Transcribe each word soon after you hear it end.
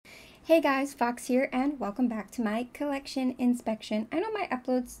Hey guys, Fox here, and welcome back to my collection inspection. I know my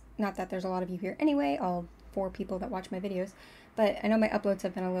uploads, not that there's a lot of you here anyway, all 4 people that watch my videos, but I know my uploads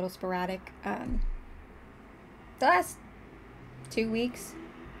have been a little sporadic. The last 2 weeks,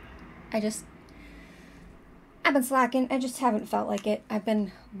 I've been slacking. I just haven't felt like it. I've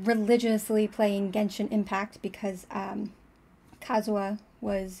been religiously playing Genshin Impact because Kazuha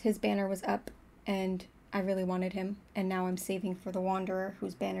his banner was up, and I really wanted him, and now I'm saving for the Wanderer,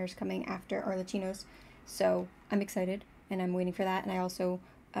 whose banner is coming after Arlecchino's. So I'm excited, and I'm waiting for that. And I also,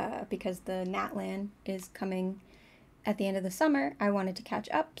 because the Natlan is coming at the end of the summer, I wanted to catch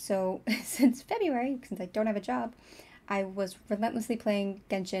up. So since February, since I don't have a job, I was relentlessly playing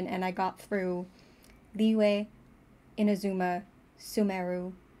Genshin, and I got through Liyue, Inazuma,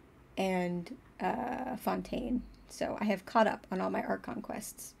 Sumeru, and Fontaine. So I have caught up on all my Archon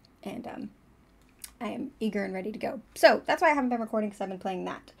quests, and I am eager and ready to go. So that's why I haven't been recording, because I've been playing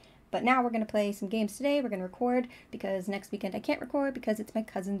that. But now we're going to play some games today. We're going to record, because next weekend I can't record because it's my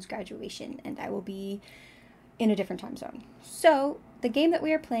cousin's graduation, and I will be in a different time zone. So the game that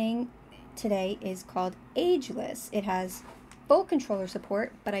we are playing today is called Ageless. It has full controller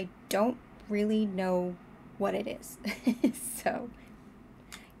support, but I don't really know what it is. So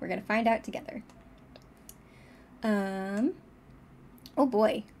we're going to find out together. Oh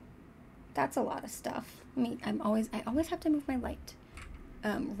boy. That's a lot of stuff. I always have to move my light.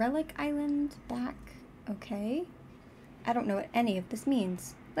 Relic Island, back. Okay. I don't know what any of this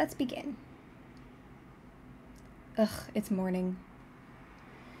means. Let's begin. Ugh, it's morning.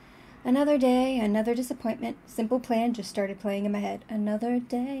 Another day, another disappointment. Simple Plan just started playing in my head. Another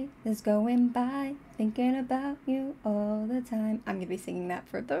day is going by, thinking about you all the time. I'm gonna be singing that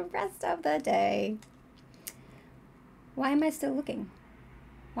for the rest of the day. Why am I still looking?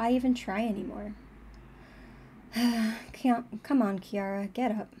 Why even try anymore? Come on, Kiara,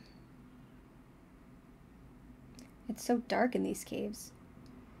 get up. It's so dark in these caves.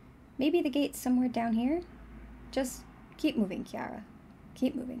 Maybe the gate's somewhere down here? Just keep moving, Kiara.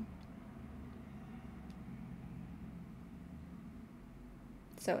 Keep moving.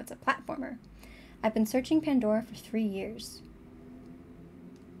 So it's a platformer. I've been searching Pandora for 3 years.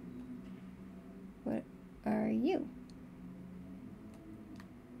 What are you?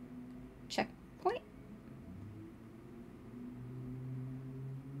 Checkpoint.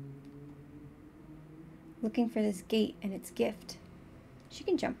 Looking for this gate and its gift. She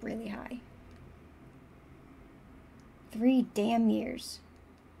can jump really high. 3 damn years.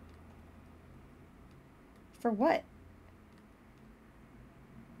 For what?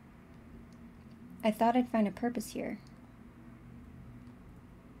 I thought I'd find a purpose here.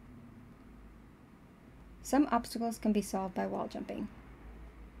 Some obstacles can be solved by wall jumping.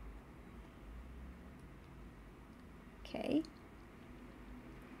 Okay.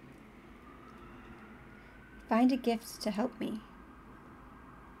 Find a gift to help me.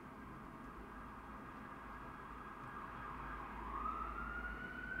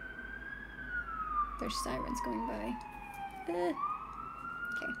 There's sirens going by. Okay.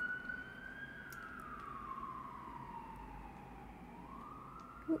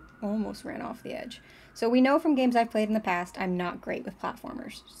 Ooh, almost ran off the edge. So we know from games I've played in the past, I'm not great with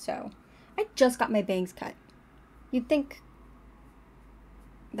platformers. So I just got my bangs cut. You'd think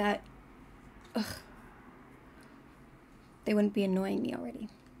that they wouldn't be annoying me already.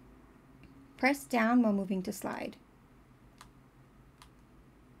 Press down while moving to slide.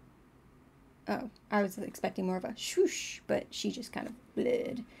 Oh, I was expecting more of a swoosh, but she just kind of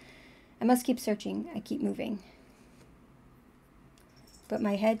bled. I must keep searching. I keep moving. But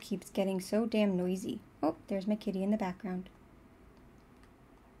my head keeps getting so damn noisy. Oh, there's my kitty in the background.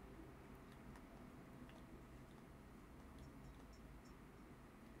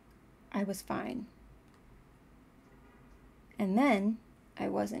 I was fine. And then I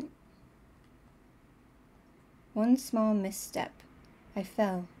wasn't. One small misstep. I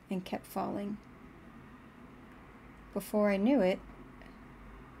fell and kept falling. Before I knew it,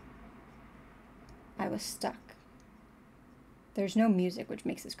 I was stuck. There's no music, which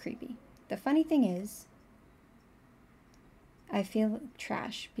makes this creepy. The funny thing is, I feel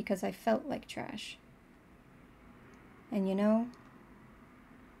trash because I felt like trash. And you know,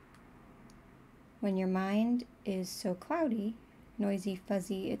 when your mind is so cloudy, noisy,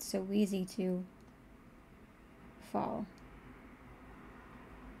 fuzzy, it's so easy to fall.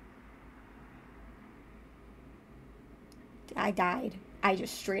 I died. I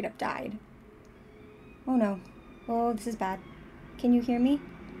just straight up died. Oh no. Oh, this is bad. Can you hear me?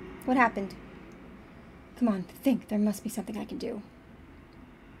 What happened? Come on, think. There must be something I can do.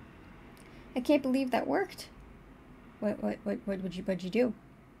 I can't believe that worked. What'd you do?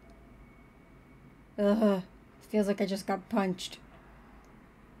 Ugh, feels like I just got punched.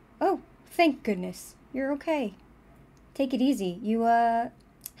 Oh, thank goodness. You're okay. Take it easy. You, had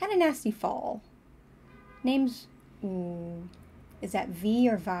a nasty fall. Name's... Ooh, is that V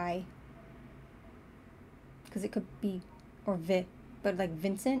or Vi? Because it could be... Or Vi. But like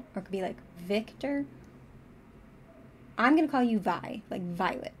Vincent? Or it could be like Victor? I'm gonna call you Vi. Like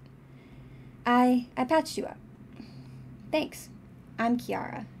Violet. I patched you up. Thanks. I'm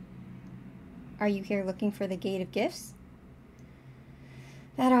Kiara. Are you here looking for the Gate of Gifts?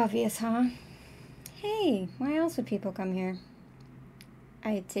 That obvious, huh? Hey, why else would people come here?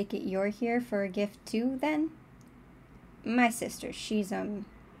 I take it you're here for a gift too, then? My sister, she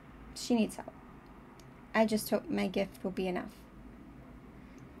needs help. I just hope my gift will be enough.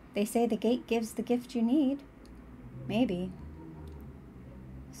 They say the gate gives the gift you need. Maybe.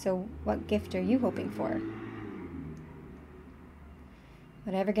 So what gift are you hoping for?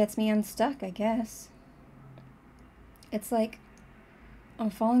 Whatever gets me unstuck, I guess. It's like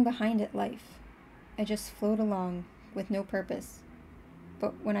I'm falling behind at life. I just float along with no purpose.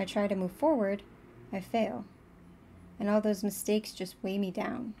 But when I try to move forward, I fail. And all those mistakes just weigh me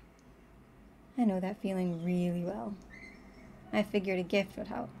down. I know that feeling really well. I figured a gift would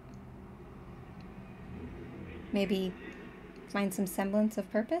help. Maybe find some semblance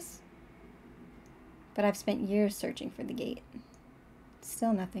of purpose? But I've spent years searching for the gate.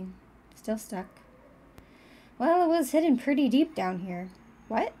 Still nothing. Still stuck. Well, it was hidden pretty deep down here.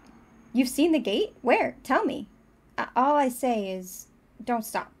 What? You've seen the gate? Where? Tell me. All I say is, don't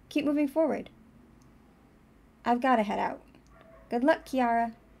stop. Keep moving forward. I've got to head out. Good luck,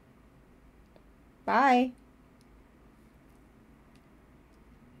 Kiara. Bye.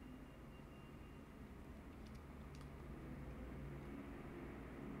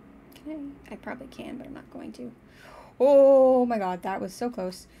 Can I probably can, but I'm not going to. Oh my god, that was so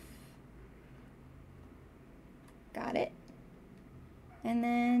close. Got it. And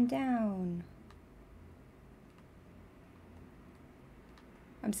then down.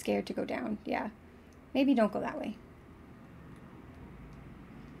 I'm scared to go down. Yeah. Maybe don't go that way.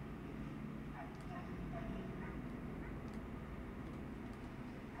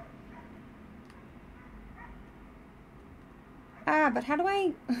 But how do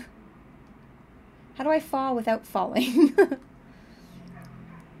I fall without falling?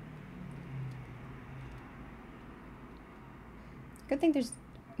 Good thing there's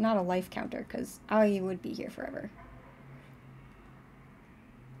not a life counter, because I would be here forever.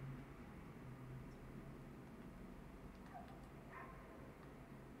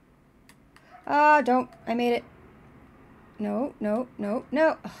 Don't. I made it. No, no, no,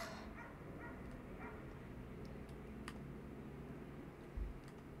 no. Ugh.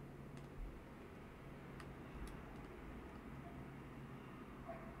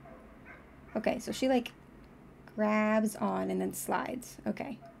 Okay, so she like grabs on and then slides.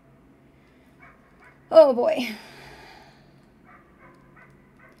 Okay. Oh boy.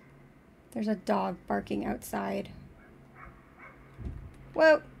 There's a dog barking outside.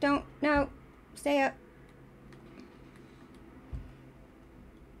 Whoa, don't, no, stay up.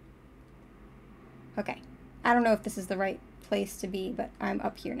 Okay, I don't know if this is the right place to be, but I'm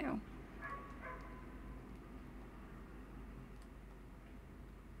up here now.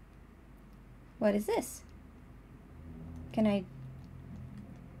 What is this? Can I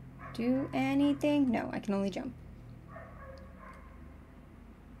do anything? No, I can only jump.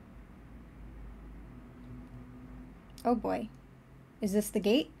 Oh boy. Is this the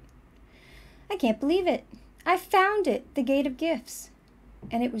gate? I can't believe it. I found it, the Gate of Gifts.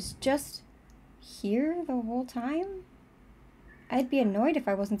 And it was just here the whole time? I'd be annoyed if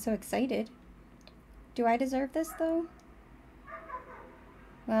I wasn't so excited. Do I deserve this, though?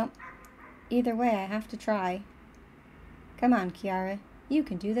 Well, either way, I have to try. Come on, Kiara. You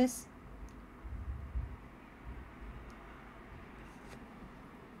can do this.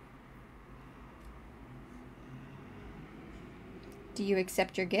 Do you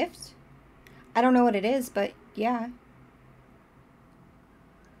accept your gift? I don't know what it is, but yeah.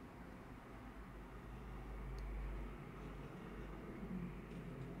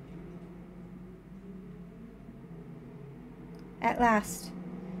 At last.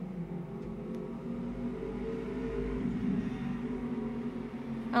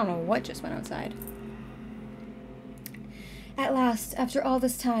 I don't know what just went outside. At last, after all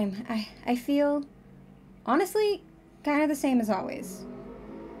this time, I feel, honestly, kind of the same as always.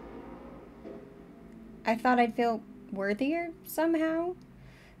 I thought I'd feel worthier somehow.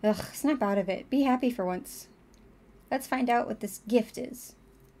 Ugh, snap out of it. Be happy for once. Let's find out what this gift is.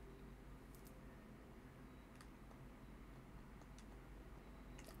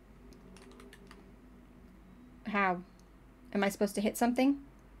 How? Am I supposed to hit something?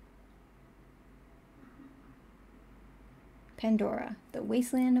 Pandora, the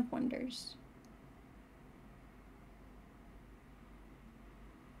wasteland of wonders.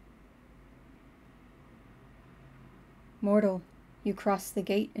 Mortal, you cross the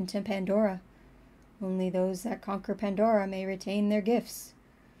gate into Pandora. Only those that conquer Pandora may retain their gifts.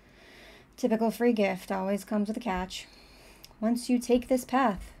 Typical free gift always comes with a catch. Once you take this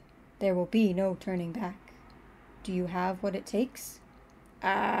path, there will be no turning back. Do you have what it takes?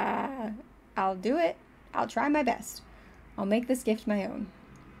 I'll do it. I'll try my best. I'll make this gift my own.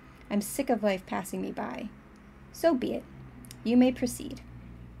 I'm sick of life passing me by. So be it. You may proceed.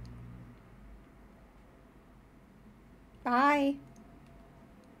 Bye.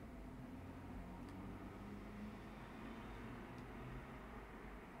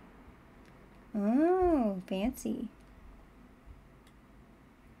 Oh, fancy.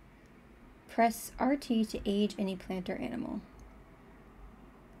 Press RT to age any plant or animal.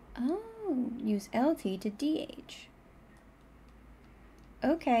 Oh, use LT to de-age.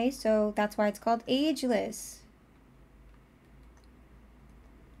 Okay, so that's why it's called Ageless.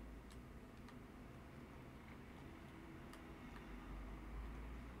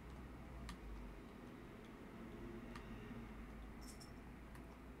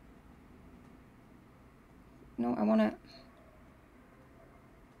 No, I want to...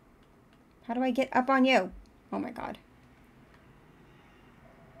 How do I get up on you? Oh my god.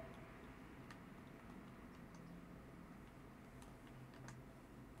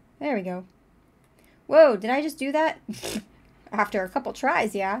 There we go. Whoa, did I just do that? After a couple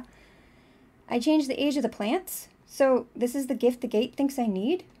tries, yeah. I changed the age of the plants? So this is the gift the gate thinks I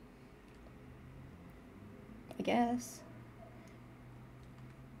need? I guess.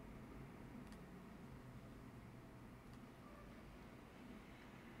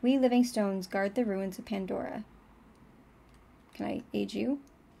 We living stones guard the ruins of Pandora. Can I age you?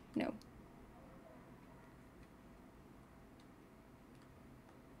 No.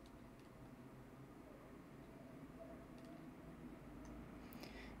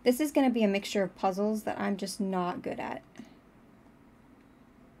 This is going to be a mixture of puzzles that I'm just not good at.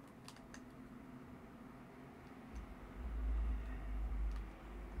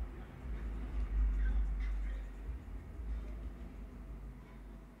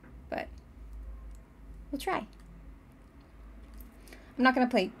 But we'll try. I'm not going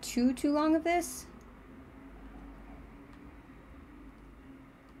to play too long of this.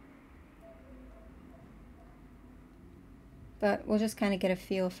 But we'll just kind of get a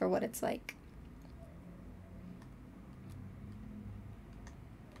feel for what it's like.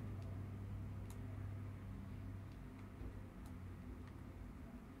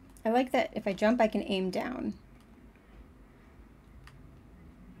 I like that if I jump, I can aim down.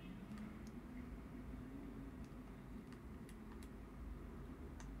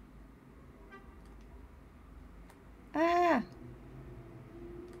 Ah!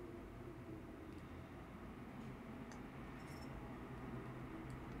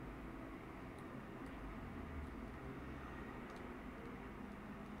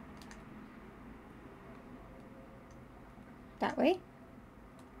 That way.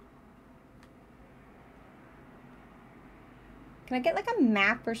 Can I get like a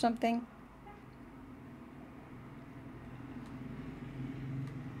map or something?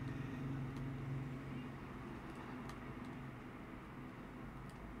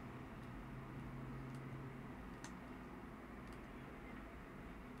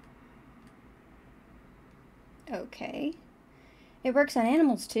 Okay. It works on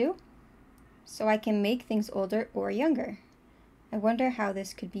animals too. So I can make things older or younger. I wonder how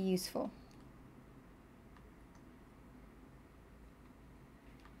this could be useful.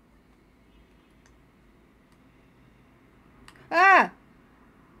 Ah!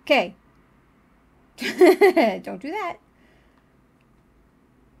 Okay. Don't do that.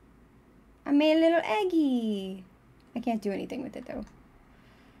 I made a little eggie. I can't do anything with it though.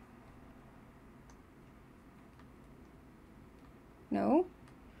 No?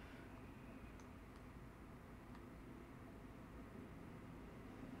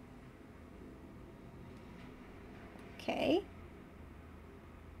 Okay.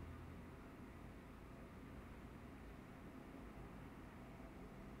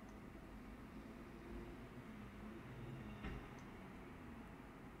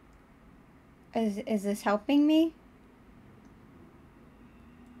 Is this helping me?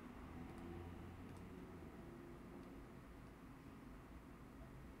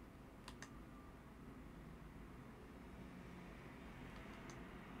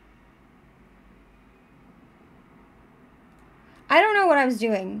 I don't know what I was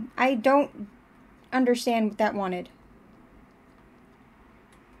doing. I don't understand what that wanted.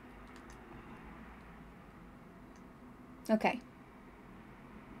 Okay.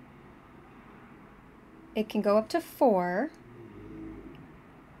 It can go up to 4.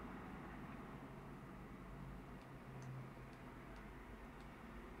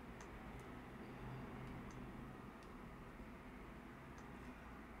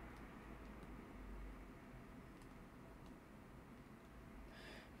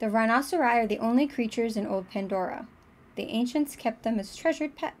 The rhinoceri are the only creatures in old Pandora. The ancients kept them as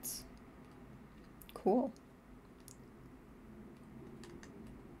treasured pets. Cool.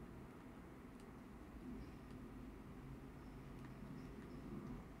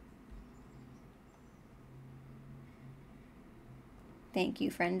 Thank you,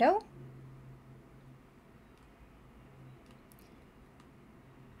 friendo.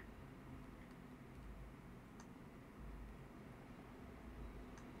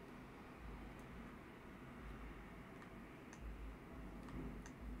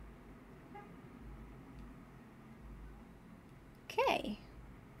 Okay.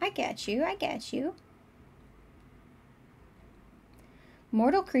 I get you, I get you.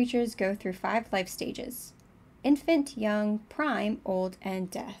 Mortal creatures go through 5 life stages. Infant, young, prime, old,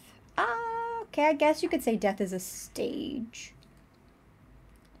 and death. Okay, I guess you could say death is a stage.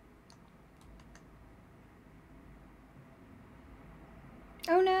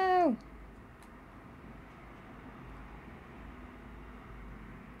 Oh no!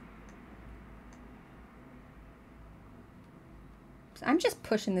 I'm just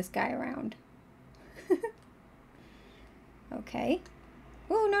pushing this guy around. Okay.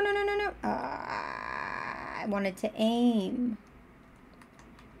 Oh, no, no, no, no, no. I wanted to aim.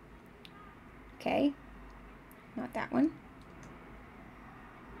 Okay. Not that one.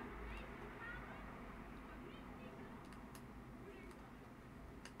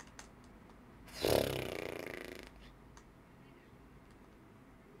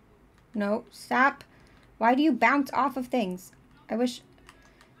 No, stop. Why do you bounce off of things? I wish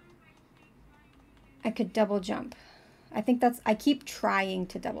I could double jump. I think that's... I keep trying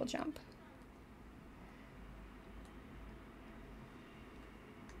to double jump.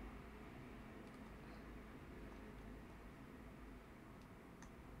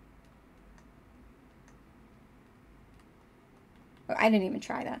 Oh, I didn't even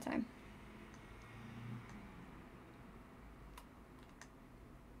try that time.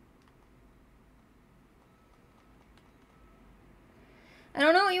 I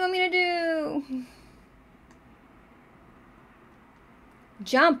don't know what you want me to do.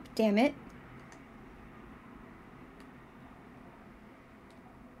 Jump, damn it.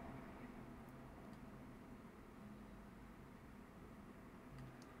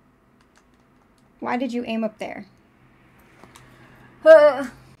 Why did you aim up there?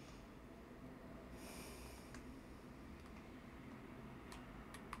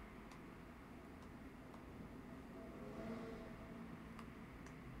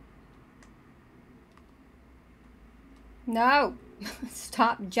 No.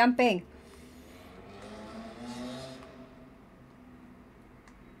 Stop jumping.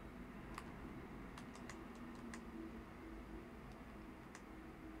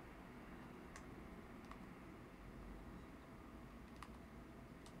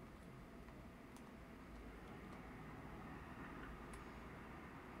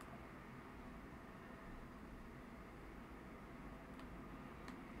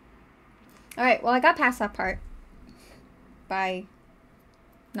 Alright, well, I got past that part by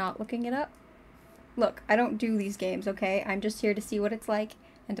not looking it up. Look, I don't do these games, okay? I'm just here to see what it's like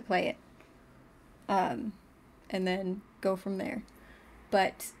and to play it. And then go from there.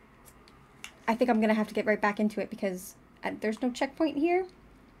 But I think I'm going to have to get right back into it because there's no checkpoint here.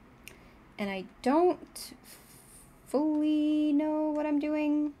 And I don't fully know what I'm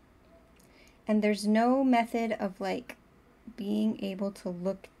doing. And there's no method of, like, being able to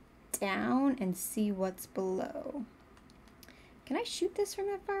look down and see what's below. Can I shoot this from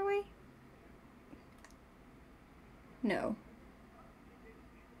that far away? No.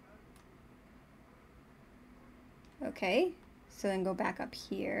 Okay, so then go back up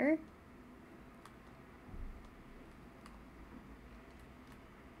here.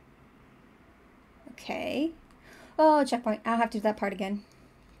 Okay. Oh, checkpoint. I'll have to do that part again.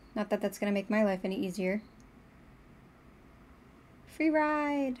 Not that that's gonna make my life any easier. Free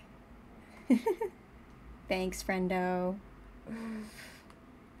ride! Thanks, friendo.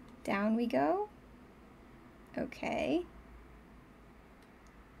 Down we go. Okay.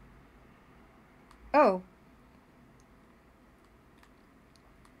 Oh.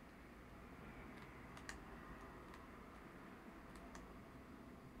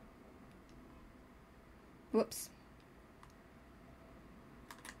 Whoops.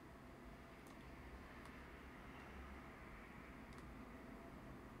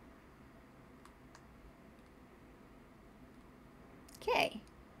 Okay.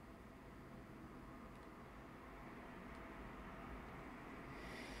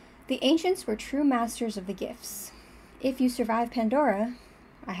 The ancients were true masters of the gifts. If you survive Pandora,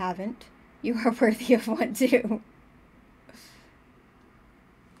 I haven't, you are worthy of one too.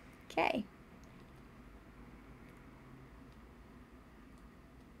 Okay.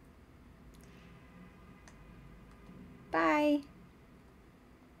 Bye.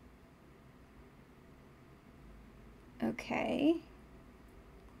 Okay.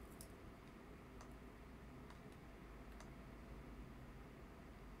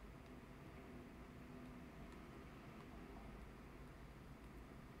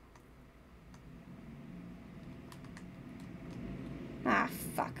 Ah,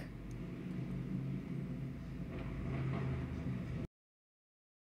 fuck.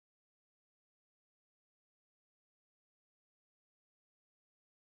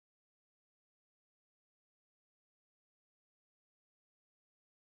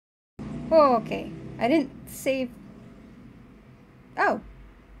 Oh, okay. I didn't save... Oh.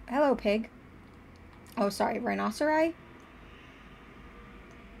 Hello, pig. Oh, sorry, rhinoceri?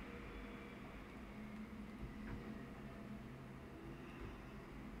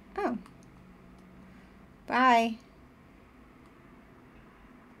 Oh. Bye.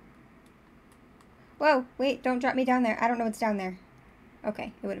 Whoa, wait, don't drop me down there. I don't know what's down there.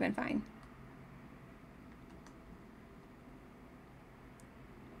 Okay, it would have been fine.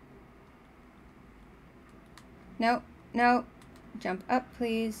 No, no. Jump up,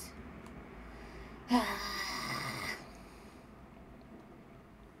 please.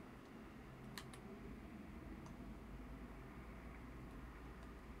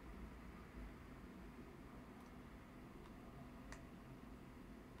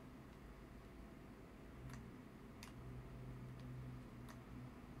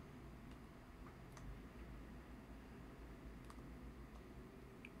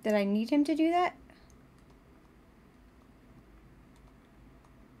 Did I need him to do that?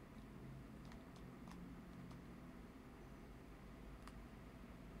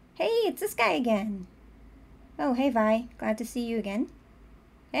 Hey, it's this guy again. Oh, hey, Vi. Glad to see you again.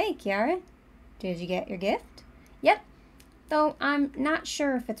 Hey, Kiara. Did you get your gift? Yep. Though I'm not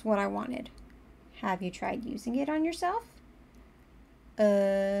sure if it's what I wanted. Have you tried using it on yourself?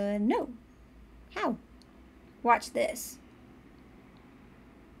 No. How? Watch this.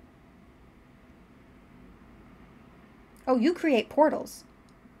 Oh, you create portals.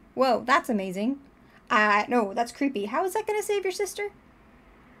 Whoa, that's amazing. No, that's creepy. How is that gonna save your sister?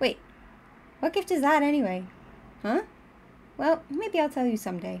 Wait, what gift is that anyway? Huh? Well, maybe I'll tell you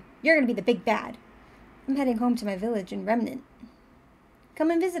someday. You're gonna be the big bad. I'm heading home to my village in Remnant. Come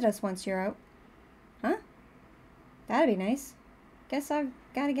and visit us once you're out. Huh? That'd be nice. Guess I've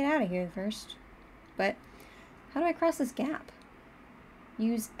gotta get out of here first. But how do I cross this gap?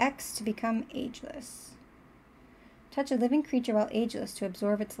 Use X to become ageless. Touch a living creature while ageless to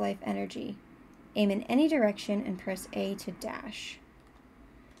absorb its life energy. Aim in any direction and press A to dash.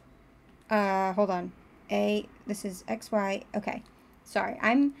 Hold on. A, this is X, Y. Okay. Sorry.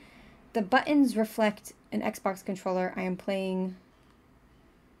 The buttons reflect an Xbox controller. I am playing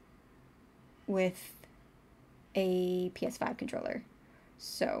with a PS5 controller.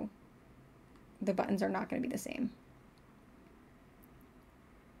 So the buttons are not going to be the same.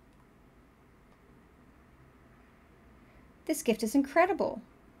 This gift is incredible.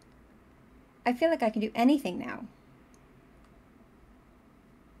 I feel like I can do anything now.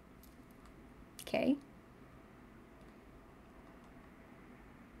 Okay.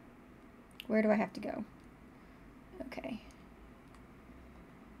 Where do I have to go? Okay.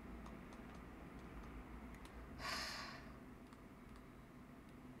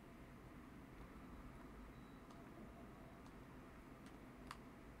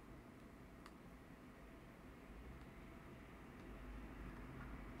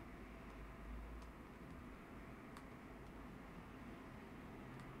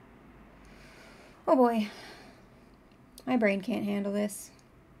 Oh boy. My brain can't handle this.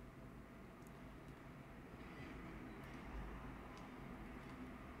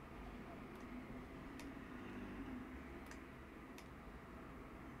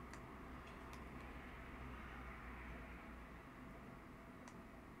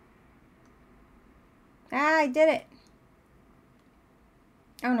 Ah, I did it.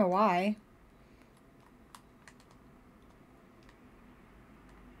 I don't know why.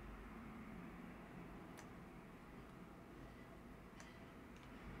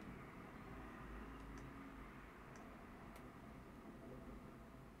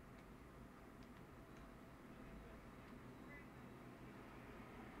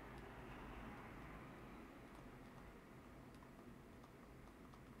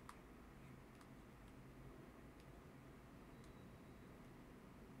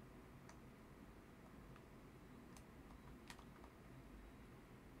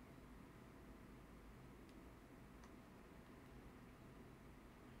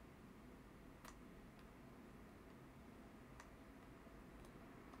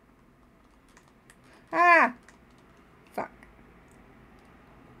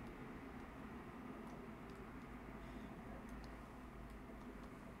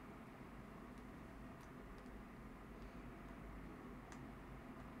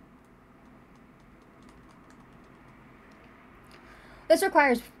 This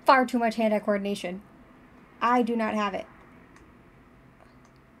requires far too much hand-eye coordination. I do not have it.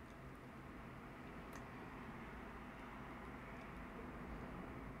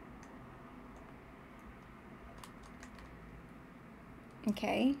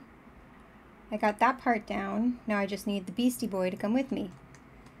 Okay. I got that part down. Now I just need the Beastie Boy to come with me.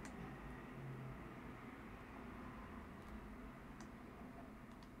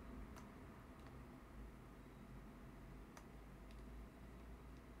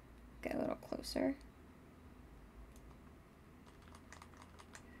 Get a little closer.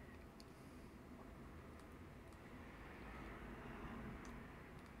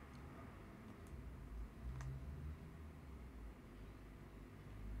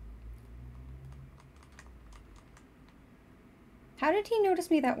 How did he notice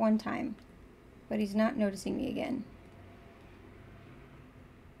me that one time? But he's not noticing me again.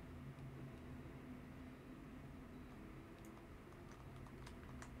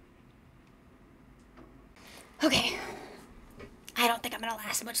 Okay. I don't think I'm gonna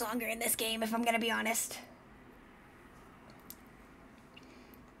last much longer in this game, if I'm gonna be honest.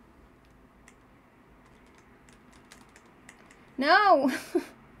 No!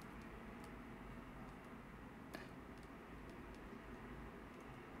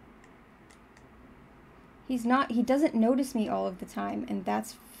 He doesn't notice me all of the time, and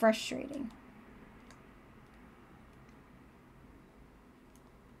that's frustrating.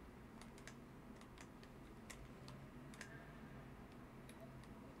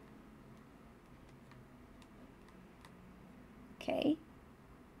 Okay.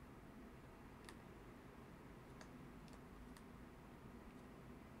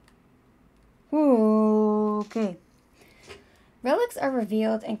 Ooh, okay. Relics are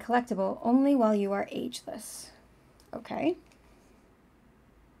revealed and collectible only while you are ageless. Okay.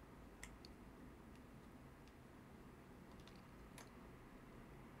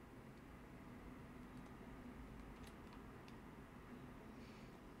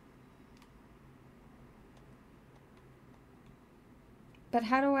 But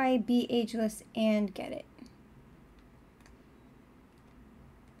how do I be ageless and get it?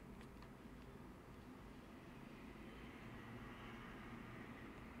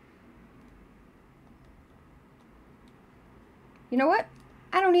 You know what?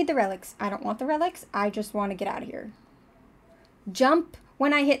 I don't need the relics. I don't want the relics. I just want to get out of here. Jump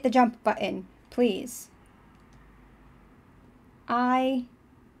when I hit the jump button, please. I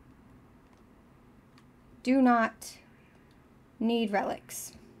do not need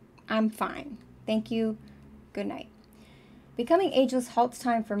relics. I'm fine. Thank you. Good night. Becoming ageless halts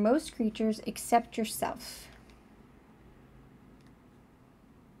time for most creatures except yourself.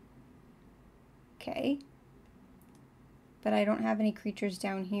 Okay. But I don't have any creatures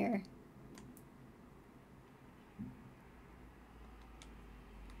down here.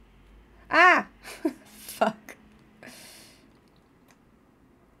 Ah! Fuck.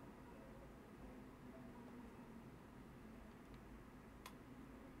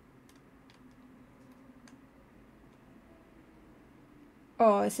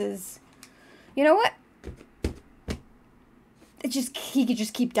 Oh, this is... You know what? He could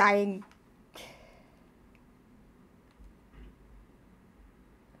just keep dying.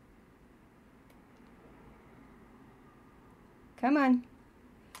 Come on.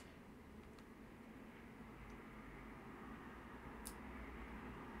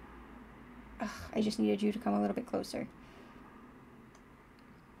 Ugh, I just needed you to come a little bit closer.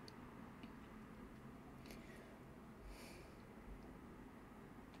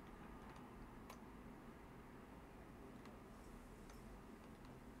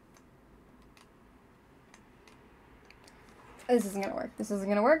 This isn't gonna work. This isn't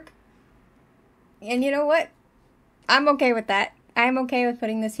gonna work. And you know what? I'm okay with that. I'm okay with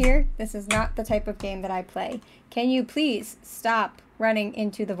putting this here. This is not the type of game that I play. Can you please stop running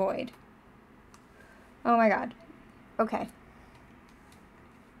into the void? Oh my god. Okay.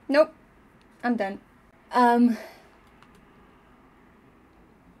 Nope. I'm done. Oh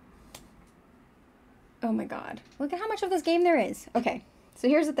my god. Look at how much of this game there is. Okay. So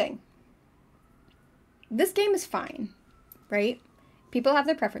here's the thing. This game is fine, right? People have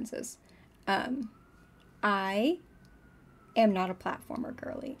their preferences. I am not a platformer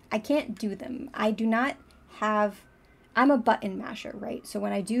girly. I can't do them. I do not have... I'm a button masher, right? So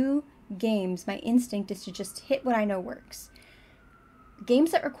when I do games, my instinct is to just hit what I know works.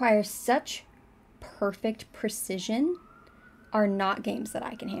 Games that require such perfect precision are not games that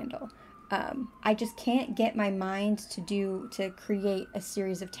I can handle. I just can't get my mind to create a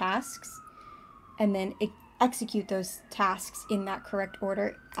series of tasks and then execute those tasks in that correct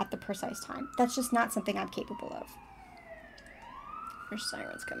order at the precise time. That's just not something I'm capable of. There's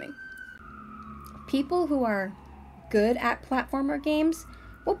sirens coming. People who are good at platformer games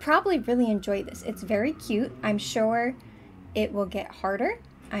will probably really enjoy this. It's very cute. I'm sure it will get harder.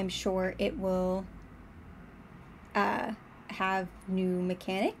 I'm sure it will have new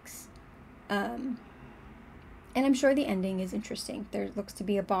mechanics. And I'm sure the ending is interesting. There looks to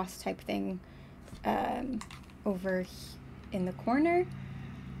be a boss type thing over in the corner.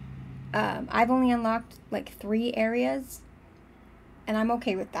 I've only unlocked like 3 areas, and I'm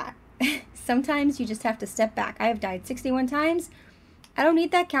okay with that. Sometimes you just have to step back. I have died 61 times. I don't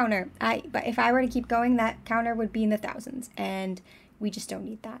need that counter. But if I were to keep going, that counter would be in the thousands, and we just don't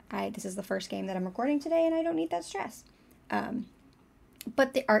need that. This is the first game that I'm recording today, and I don't need that stress.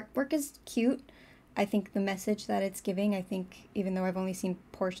 But the artwork is cute. I think the message that it's giving, I think, even though I've only seen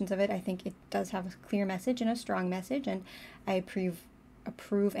portions of it, I think it does have a clear message and a strong message, and I approve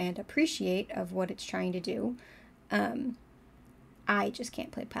and appreciate of what it's trying to do. I just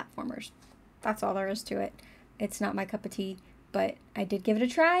can't play platformers. That's all there is to it. It's not my cup of tea, but I did give it a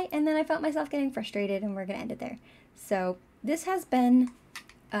try, and then I felt myself getting frustrated, and we're going to end it there. So this has been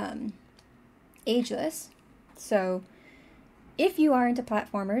Ageless. So if you are into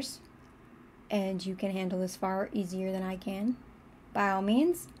platformers and you can handle this far easier than I can, by all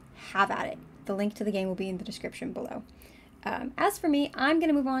means, have at it. The link to the game will be in the description below. As for me, I'm going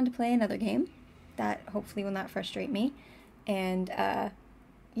to move on to play another game that hopefully will not frustrate me. And,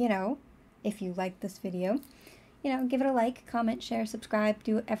 you know, if you like this video, you know, give it a like, comment, share, subscribe,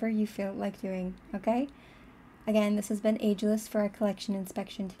 do whatever you feel like doing, okay? Again, this has been Ageless for our collection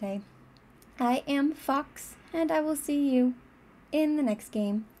inspection today. I am Fox, and I will see you in the next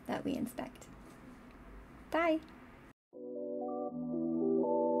game that we inspect. Bye!